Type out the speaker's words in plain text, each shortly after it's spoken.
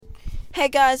Hey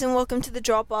guys, and welcome to the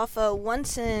Drop Off, a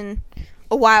once in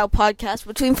a while podcast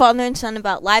between father and son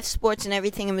about live sports and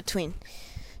everything in between.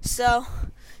 So,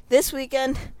 this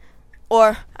weekend,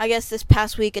 or I guess this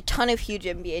past week, a ton of huge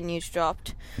NBA news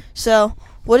dropped. So,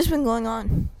 what has been going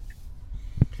on?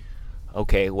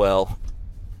 Okay, well,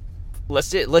 let's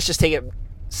just take it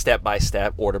step by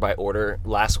step, order by order.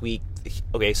 Last week,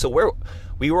 okay, so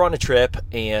we were on a trip,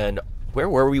 and where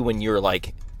were we when you were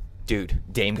like, dude,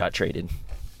 Dame got traded?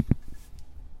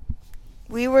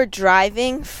 We were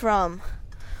driving from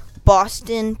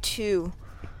Boston to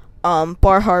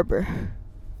Bar Harbor.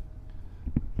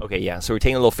 Okay, yeah, so we're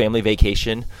taking a little family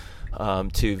vacation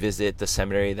to visit the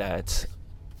seminary that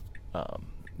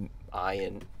I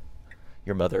and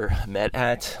your mother met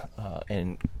at,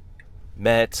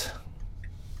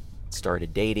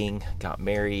 started dating, got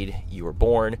married, you were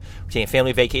born. We're taking a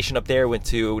family vacation up there, went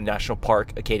to National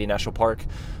Park, Acadia National Park,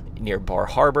 near Bar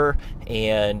Harbor,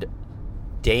 and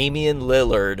Damian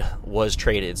Lillard was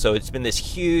traded. So it's been this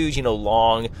huge,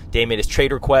 long, Dame made his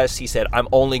trade request. He said, I'm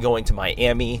only going to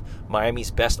Miami.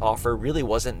 Miami's best offer really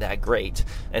wasn't that great.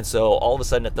 And so all of a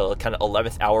sudden at the kind of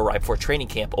 11th hour right before training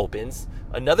camp opens,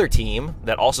 another team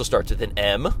that also starts with an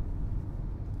M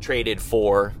traded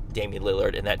for Damian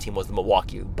Lillard, and that team was the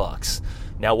Milwaukee Bucks.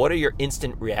 Now, what are your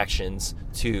instant reactions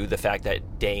to the fact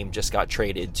that Dame just got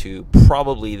traded to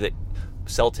probably the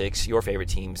Celtics, your favorite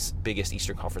team's biggest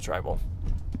Eastern Conference rival?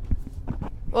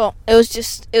 Well, it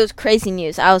was crazy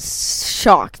news. I was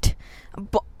shocked.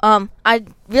 I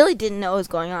really didn't know what was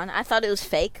going on. I thought it was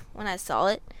fake when I saw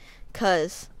it,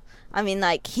 because,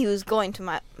 he was going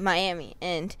to Miami,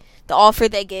 and the offer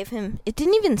they gave him, it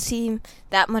didn't even seem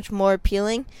that much more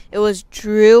appealing. It was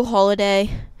Jrue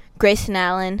Holiday, Grayson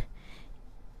Allen,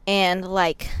 and,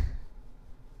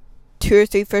 2 or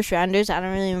 3 first-rounders. I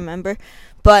don't really remember.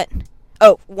 But,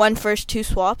 1 first, 2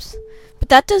 swaps. But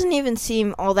that doesn't even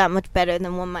seem all that much better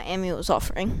than what Miami was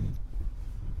offering.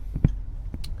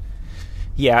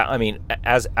 Yeah,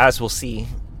 as we'll see,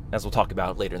 as we'll talk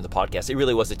about later in the podcast, it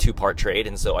really was a 2-part trade.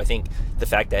 And so I think the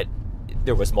fact that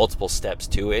there was multiple steps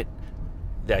to it,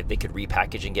 that they could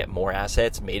repackage and get more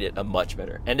assets, made it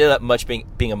ended up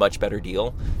being a much better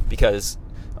deal. Because,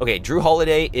 Jrue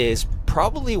Holiday is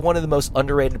probably one of the most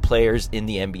underrated players in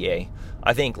the NBA.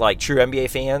 I think true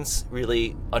NBA fans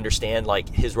really understand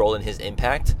his role and his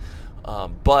impact,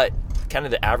 but kind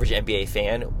of the average NBA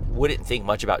fan wouldn't think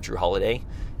much about Jrue Holiday,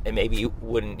 and maybe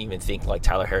wouldn't even think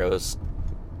Tyler Herro's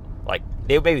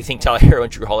they would maybe think Tyler Herro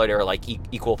and Jrue Holiday are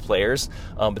equal players,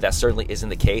 but that certainly isn't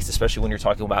the case, especially when you're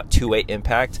talking about two-way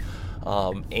impact,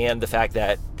 and the fact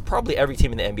that probably every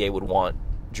team in the NBA would want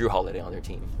Jrue Holiday on their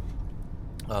team.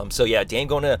 Dame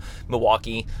going to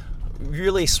Milwaukee,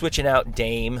 really switching out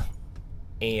Dame.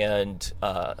 And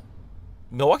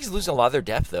Milwaukee's losing a lot of their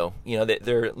depth, though.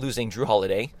 They're losing Jrue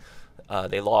Holiday.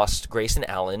 They lost Grayson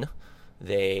Allen.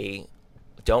 They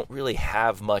don't really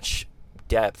have much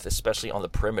depth, especially on the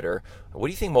perimeter. What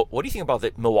do you think? What do you think about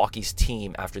Milwaukee's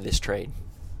team after this trade?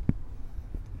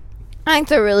 I think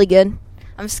they're really good.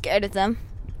 I'm scared of them.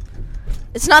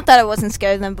 It's not that I wasn't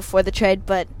scared of them before the trade,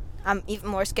 but I'm even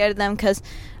more scared of them because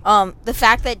the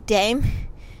fact that Dame,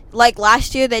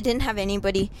 last year, they didn't have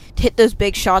anybody to hit those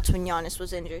big shots when Giannis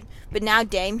was injured. But now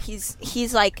Dame, he's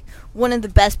one of the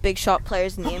best big shot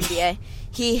players in the NBA.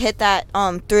 He hit that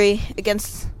 3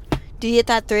 against. Did he hit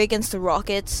that 3 against the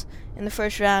Rockets in the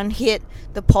first round? He hit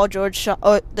the Paul George shot,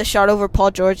 or the shot over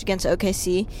Paul George against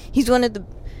OKC. He's one of the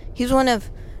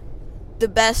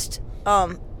best.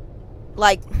 I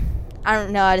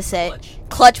don't know how to say it.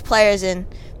 Clutch players in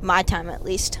my time, at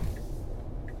least.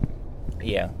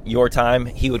 Yeah, your time,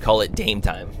 he would call it Dame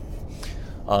time.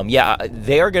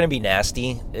 They are going to be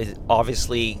nasty.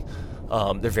 Obviously,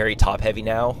 they're very top-heavy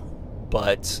now,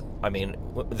 but, when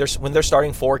their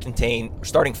starting 5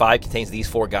 contains these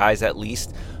 4 guys at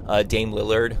least, Dame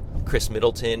Lillard, Chris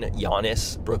Middleton,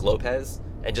 Giannis, Brook Lopez,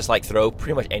 and just, throw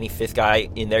pretty much any 5th guy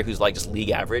in there who's, just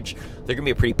league average, they're going to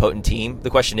be a pretty potent team.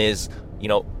 The question is,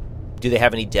 do they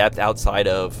have any depth outside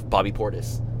of Bobby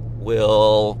Portis?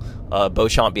 Will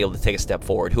Beauchamp be able to take a step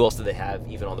forward? Who else do they have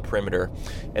even on the perimeter?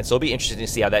 And so it'll be interesting to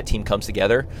see how that team comes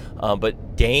together.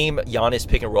 But Dame, Giannis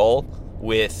pick and roll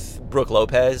with Brook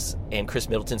Lopez and Chris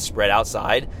Middleton spread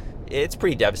outside, it's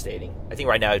pretty devastating. I think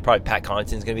right now probably Pat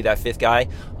Connaughton's going to be that 5th guy.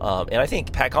 And I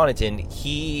think Pat Connaughton,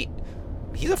 he's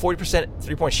a 40%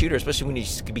 three-point shooter, especially when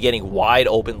he's going to be getting wide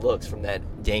open looks from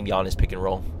that Dame Giannis pick and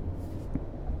roll.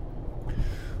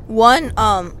 One,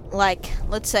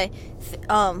 let's say,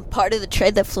 part of the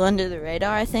trade that flew under the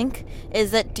radar, I think,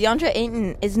 is that DeAndre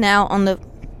Ayton is now on the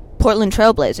Portland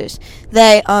Trail Blazers.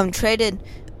 They traded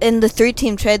in the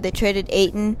 3-team trade, they traded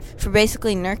Ayton for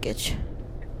basically Nurkic.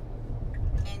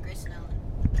 And Grayson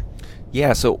Allen.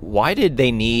 Yeah, so why did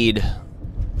they need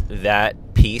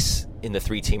that piece in the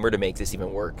 3-teamer to make this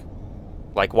even work?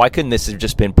 Like, why couldn't this have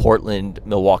just been Portland,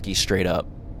 Milwaukee straight up?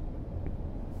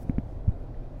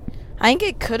 I think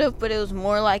it could have, but it was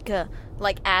more like a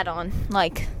add-on.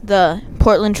 Like the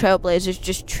Portland Trailblazers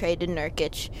just traded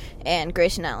Nurkic and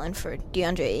Grayson Allen for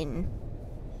DeAndre Ayton.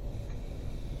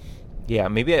 Yeah,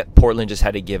 maybe Portland just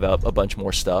had to give up a bunch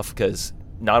more stuff because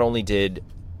not only did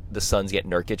the Suns get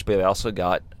Nurkic, but they also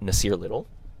got Nasir Little,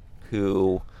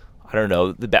 who, I don't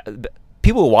know,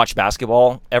 people who watch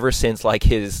basketball ever since like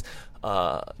his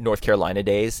North Carolina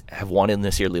days have wanted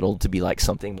Nasir Little to be like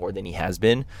something more than he has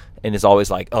been, and it's always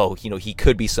like, oh, he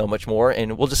could be so much more,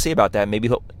 and we'll just see about that. Maybe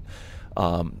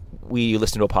we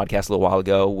listened to a podcast a little while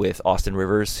ago with Austin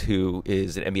Rivers, who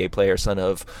is an NBA player, son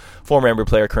of former NBA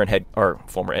player,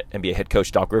 former NBA head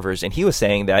coach Doc Rivers, and he was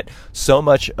saying that so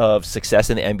much of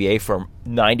success in the NBA from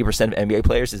 90% of NBA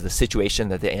players is the situation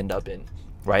that they end up in,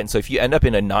 right? And so if you end up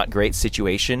in a not great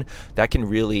situation, that can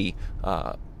really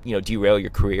derail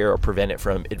your career or prevent it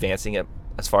from advancing it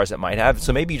as far as it might have.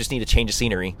 So maybe you just need to change of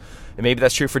scenery, and maybe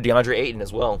that's true for DeAndre Ayton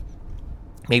as well.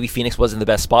 Maybe Phoenix wasn't the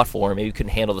best spot for him. Maybe he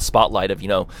couldn't handle the spotlight of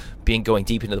going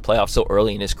deep into the playoffs so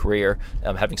early in his career,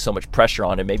 having so much pressure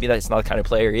on him. Maybe that's not the kind of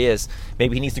player he is.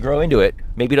 Maybe he needs to grow into it.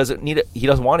 Maybe he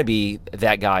doesn't want to be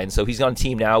that guy, and so he's on a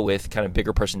team now with kind of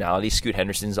bigger personalities. Scoot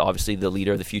Henderson's obviously the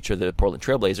leader of the future of the Portland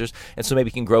Trailblazers, and so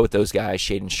maybe he can grow with those guys.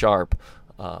 Shaedon Sharpe,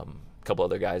 a couple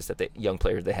other guys young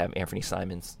players they have, Anthony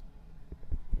Simons.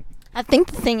 I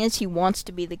think the thing is he wants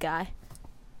to be the guy.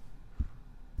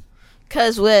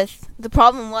 Because the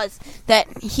problem was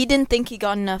that he didn't think he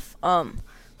got enough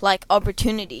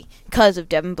opportunity because of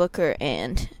Devin Booker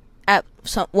and at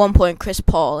one point Chris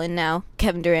Paul and now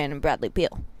Kevin Durant and Bradley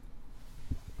Beal.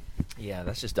 Yeah,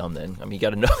 that's just dumb then. I mean, you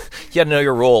got to know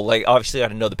your role. Like, obviously you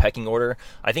got to know the pecking order.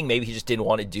 I think maybe he just didn't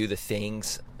want to do the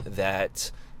things that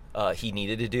he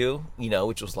needed to do,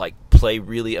 which was like play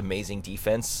really amazing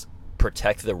defense,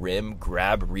 protect the rim,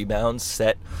 grab rebounds,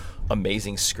 set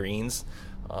amazing screens.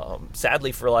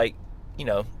 Sadly for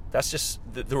that's just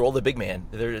the role of the big man.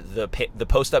 The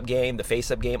post-up game, the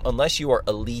face-up game, unless you are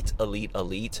elite,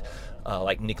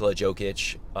 like Nikola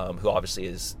Jokic, who obviously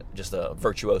is just a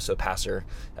virtuoso passer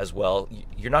as well,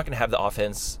 you're not going to have the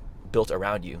offense built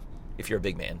around you if you're a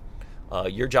big man.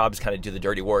 Your job is kind of do the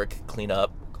dirty work, clean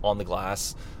up on the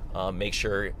glass, make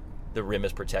sure the rim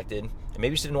is protected. And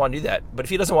maybe he just didn't want to do that. But if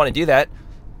he doesn't want to do that,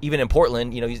 even in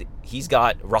Portland, he's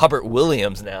got Robert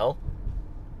Williams now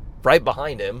right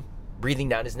behind him, breathing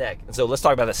down his neck. And so let's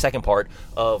talk about the second part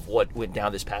of what went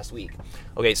down this past week.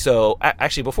 Okay, so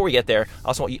actually, before we get there,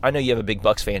 I know you have a big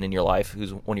Bucks fan in your life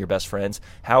who's one of your best friends.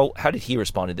 How did he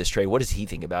respond to this trade? What does he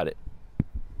think about it?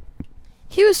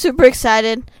 He was super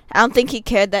excited. I don't think he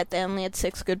cared that they only had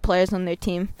 6 good players on their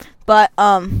team. But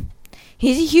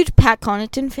he's a huge Pat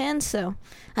Connaughton fan, so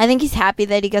I think he's happy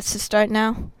that he gets to start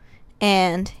now.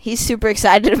 And he's super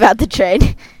excited about the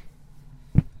trade.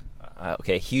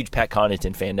 Okay, huge Pat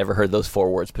Connaughton fan. Never heard those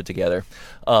 4 words put together.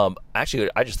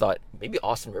 Actually, I just thought maybe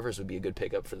Austin Rivers would be a good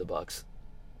pickup for the Bucks.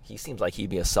 He seems like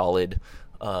he'd be a solid,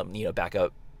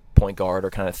 backup point guard or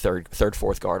kind of third,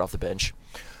 fourth guard off the bench.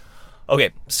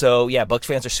 Okay, so yeah, Bucks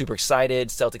fans are super excited.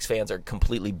 Celtics fans are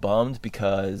completely bummed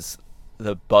because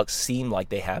the Bucks seem like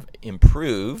they have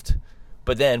improved.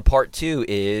 But then part 2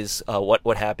 is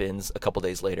what happens a couple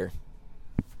days later.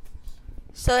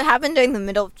 So it happened during the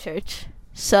middle of church.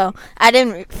 So I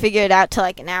didn't figure it out till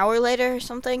like an hour later or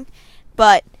something.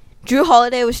 But Jrue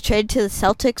Holiday was traded to the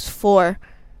Celtics for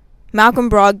Malcolm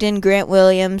Brogdon, Grant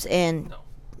Williams, and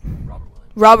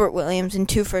Robert Williams and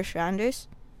 2 first-rounders.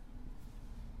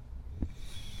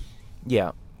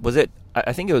 Yeah. Was it?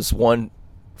 I think it was 1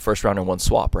 first-rounder and 1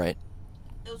 swap, right?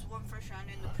 It was 1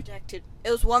 first-rounder in the protected.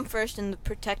 It was 1 first in the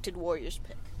protected Warriors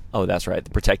pick. Oh, that's right. The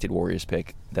protected Warriors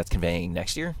pick. That's conveying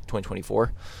next year,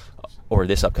 2024. Or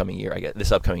this upcoming year, I guess,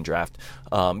 this upcoming draft.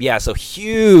 So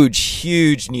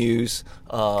huge news.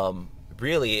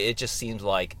 Really, it just seems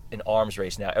like an arms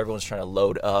race now. Everyone's trying to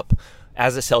load up.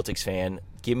 As a Celtics fan,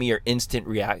 give me your instant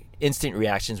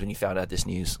reactions when you found out this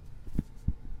news.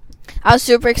 I was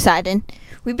super excited.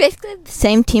 We basically had the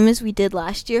same team as we did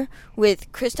last year with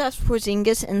Kristaps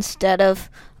Porzingis instead of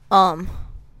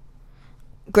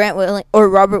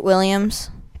Robert Williams,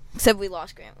 except we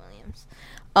lost Grant Williams.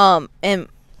 And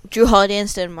Jrue Holiday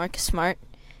instead of Marcus Smart.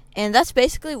 And that's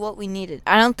basically what we needed.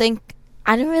 I didn't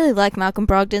really like Malcolm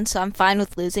Brogdon, so I'm fine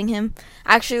with losing him.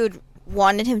 I actually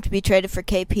wanted him to be traded for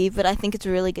KP, but I think it's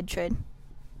a really good trade.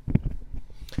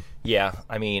 Yeah,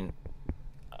 I mean,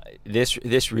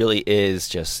 this really is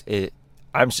just it.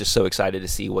 I'm just so excited to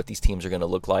see what these teams are going to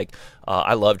look like.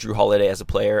 I love Jrue Holiday as a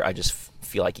player. I just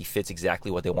feel like he fits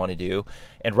exactly what they want to do.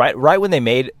 And right when they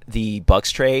made the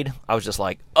Bucks trade, I was just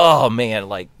like, oh man,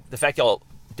 like the fact y'all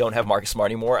don't have Marcus Smart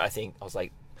anymore. I was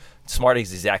like, Smart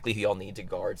is exactly who y'all need to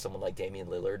guard someone like Damian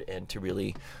Lillard and to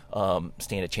really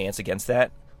stand a chance against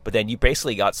that. But then you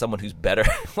basically got someone who's better,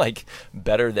 like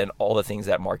better than all the things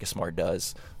that Marcus Smart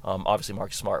does. Obviously,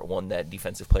 Marcus Smart won that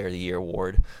Defensive Player of the Year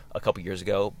award a couple years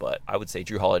ago, but I would say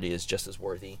Jrue Holiday is just as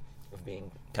worthy of being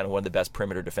kind of one of the best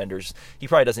perimeter defenders. He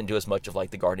probably doesn't do as much of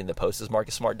like the guarding the post as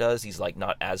Marcus Smart does. He's like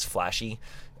not as flashy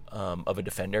of a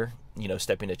defender,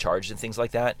 stepping to charge and things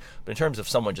like that. But in terms of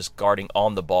someone just guarding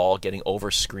on the ball, getting over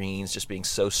screens, just being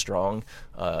so strong,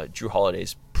 Jrue Holiday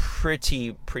is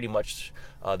pretty much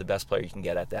the best player you can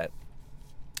get at that,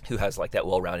 who has like that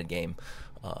well-rounded game.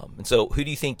 And so who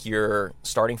do you think your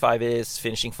starting five is,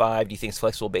 finishing five? Do you think it's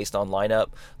flexible based on lineup?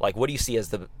 Like, what do you see as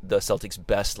the Celtics'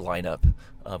 best lineup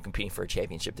competing for a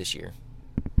championship this year?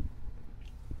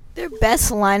 Their best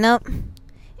lineup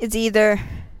is either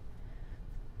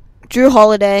Jrue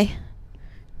Holiday,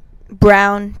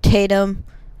 Brown, Tatum,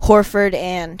 Horford,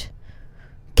 and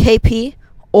KP,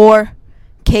 or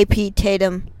KP,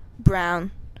 Tatum,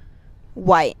 Brown,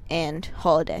 White, and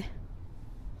Holiday.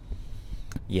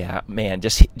 Yeah, man,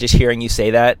 just hearing you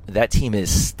say that team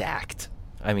is stacked.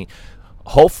 I mean,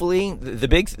 hopefully the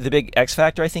big X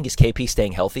factor I think is KP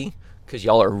staying healthy, because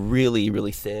y'all are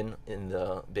really thin in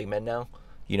the big men now.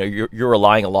 You're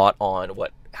relying a lot on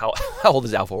how old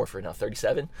is Al Horford now?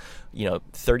 37.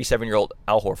 37-year-old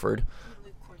Al Horford.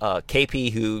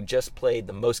 KP, who just played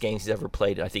the most games he's ever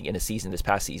played, I think, in a season this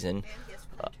past season.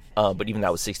 But even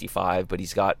that was 65. But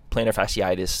he's got plantar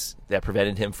fasciitis that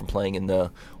prevented him from playing in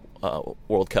the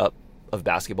World Cup of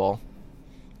basketball.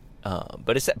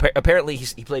 But apparently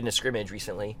he played in a scrimmage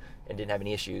recently and didn't have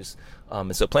any issues.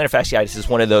 And so plantar fasciitis is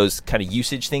one of those kind of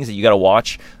usage things that you got to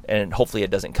watch, and hopefully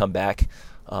it doesn't come back.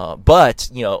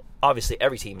 But obviously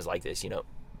every team is like this.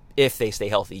 If they stay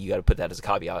healthy, you got to put that as a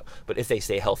caveat. But if they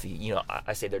stay healthy,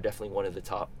 I say they're definitely one of the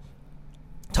top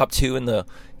two in the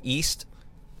East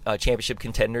championship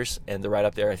contenders, and they're right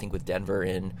up there, I think, with Denver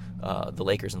and the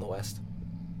Lakers in the West.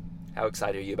 How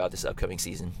excited are you about this upcoming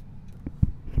season?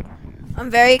 I'm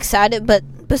very excited,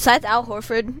 but besides Al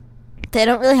Horford, they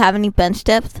don't really have any bench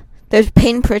depth. There's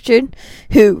Peyton Pritchard,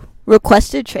 who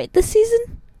requested trade this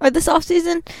season, or this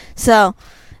offseason. So,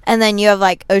 and then you have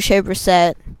like O'Shea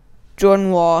Brissett,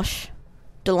 Jordan Walsh,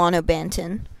 Delano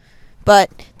Banton.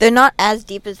 But they're not as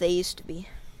deep as they used to be.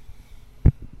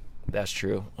 That's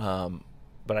true.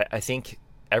 But I think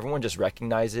everyone just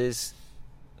recognizes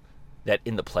that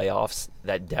in the playoffs,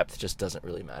 that depth just doesn't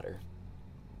really matter.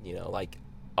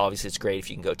 Obviously it's great if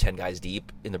you can go 10 guys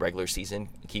deep in the regular season,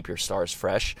 keep your stars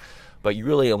fresh, but you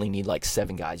really only need like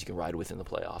 7 guys you can ride with in the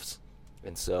playoffs.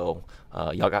 And so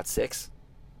y'all got 6.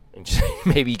 And just,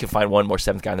 maybe you can find one more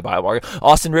 7th guy in the biomarker.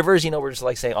 Austin Rivers, we're just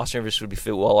like saying Austin Rivers would be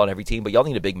fit well on every team, but y'all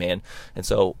need a big man. And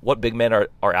so what big men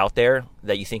are out there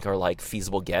that you think are like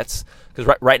feasible gets?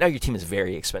 Because right now your team is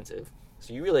very expensive.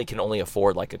 So you really can only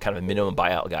afford like a kind of a minimum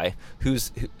buyout guy. Who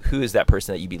is that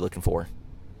person that you'd be looking for?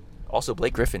 Also,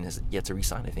 Blake Griffin is yet to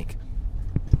re-sign, I think.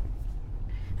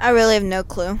 I really have no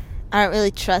clue. I don't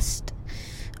really trust.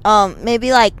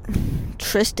 Maybe like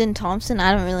Tristan Thompson.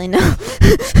 I don't really know.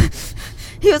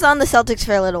 He was on the Celtics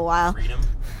for a little while. Freedom.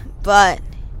 But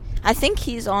I think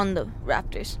he's on the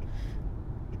Raptors.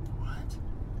 What?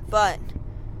 But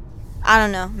I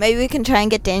don't know. Maybe we can try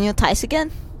and get Daniel Tice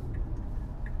again.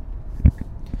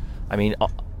 I mean,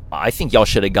 I think y'all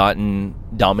should have gotten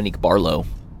Dominique Barlow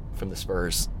from the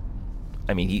Spurs.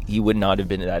 I mean, he would not have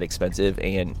been that expensive,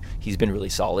 and he's been really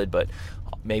solid, but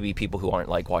maybe people who aren't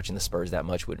like watching the Spurs that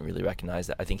much wouldn't really recognize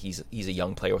that. I think he's a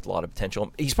young player with a lot of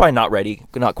potential. He's probably not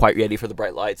quite ready for the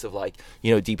bright lights of like,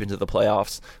 deep into the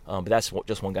playoffs. But that's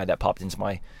just one guy that popped into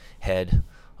my head.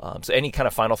 So any kind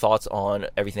of final thoughts on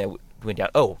everything that went down?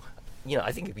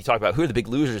 I think if you talk about who are the big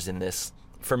losers in this,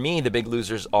 for me, the big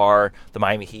losers are the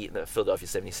Miami Heat and the Philadelphia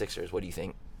 76ers. What do you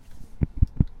think?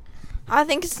 I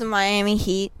think it's the Miami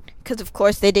Heat because, of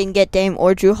course, they didn't get Dame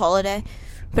or Jrue Holiday.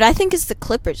 But I think it's the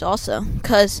Clippers also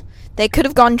because they could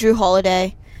have gone Jrue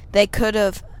Holiday. They could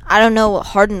have – I don't know what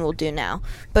Harden will do now.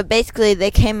 But basically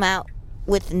they came out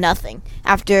with nothing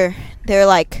after they're,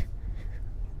 like,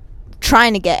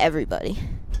 trying to get everybody.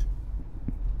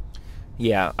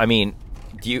 Yeah, I mean –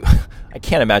 I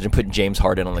can't imagine putting James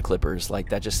Harden on the Clippers. Like,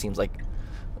 that just seems like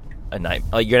a night.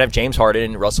 You're gonna have James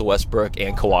Harden, Russell Westbrook,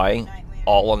 and Kawhi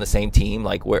all on the same team.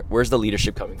 Like, where's the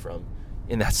leadership coming from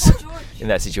in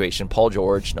that situation? Paul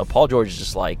George. No, Paul George is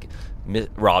just like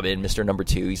Robin, Mr. Number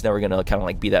 2. He's never going to kind of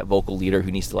like be that vocal leader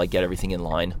who needs to like get everything in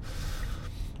line.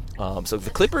 So the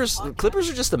Clippers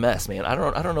are just a mess, man. I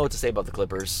don't know what to say about the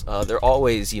Clippers. They're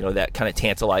always, that kind of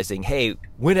tantalizing, hey,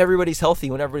 when everybody's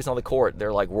healthy, when everybody's on the court,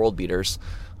 they're like world beaters.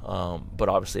 But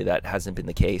obviously that hasn't been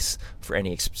the case for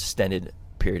any extended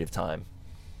period of time.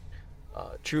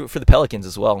 True for the Pelicans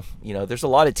as well. There's a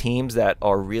lot of teams that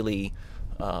are really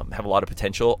have a lot of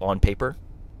potential on paper.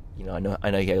 I know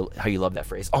how you love that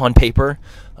phrase, on paper,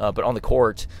 but on the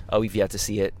court, we've yet to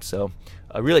see it. So,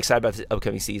 really excited about the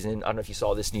upcoming season. I don't know if you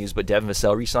saw this news, but Devin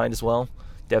Vassell re-signed as well.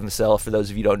 Devin Vassell, for those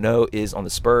of you who don't know, is on the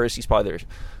Spurs. He's probably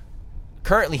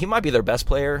currently he might be their best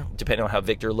player, depending on how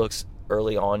Victor looks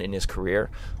early on in his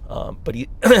career. But he,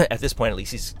 at this point, at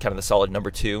least, he's kind of the solid number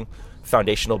 2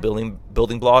 foundational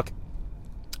building block.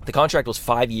 The contract was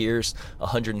 5 years,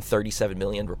 $137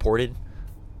 million reported.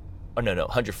 Oh, no,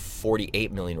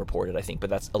 $148 million reported, I think, but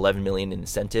that's $11 million in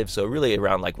incentive, so really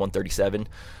around like 137,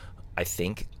 I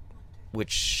think,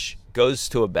 which goes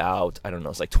to about, I don't know,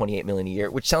 it's like $28 million a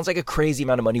year, which sounds like a crazy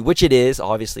amount of money, which it is.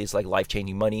 Obviously, it's like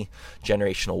life-changing money,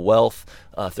 generational wealth,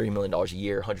 $30 million a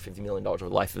year, $150 million over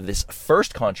the life of this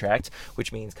first contract,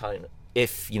 which means kind of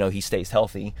if he stays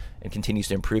healthy and continues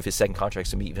to improve, his second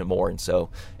contract's gonna be even more. And so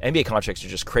NBA contracts are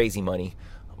just crazy money.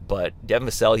 But Devin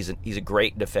Vassell, he's a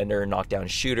great defender, knockdown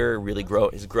shooter,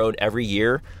 has grown every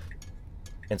year.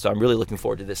 And so I'm really looking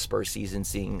forward to this Spurs season,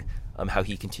 seeing how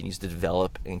he continues to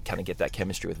develop and kind of get that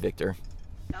chemistry with Victor.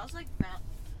 That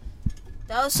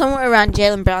was somewhere around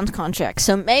Jaylen Brown's contract,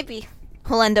 so maybe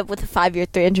he'll end up with a 5-year,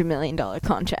 $300 million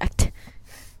contract.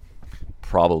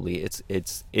 Probably. It's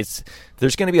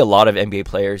there's going to be a lot of NBA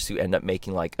players who end up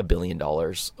making like $1 billion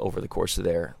over the course of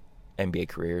their NBA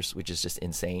careers, which is just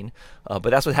insane. But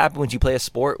that's what happens when you play a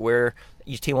sport where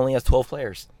each team only has 12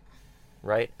 players,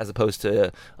 right? As opposed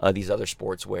to these other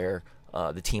sports where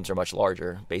the teams are much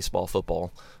larger, baseball,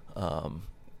 football.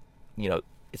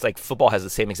 It's like football has the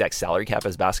same exact salary cap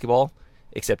as basketball,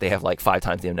 except they have like 5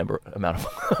 times the amount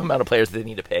of players that they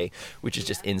need to pay, which is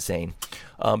just insane.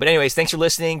 But anyways, thanks for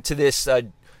listening to this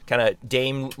kind of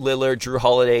Dame Lillard, Jrue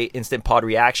Holiday instant pod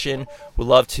reaction. We'd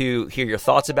love to hear your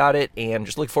thoughts about it, and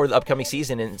just look forward to the upcoming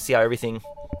season and see how everything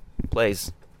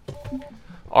plays.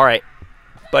 All right,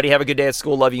 buddy, have a good day at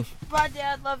school. Love you. Bye,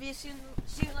 Dad. Love you. See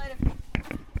you later.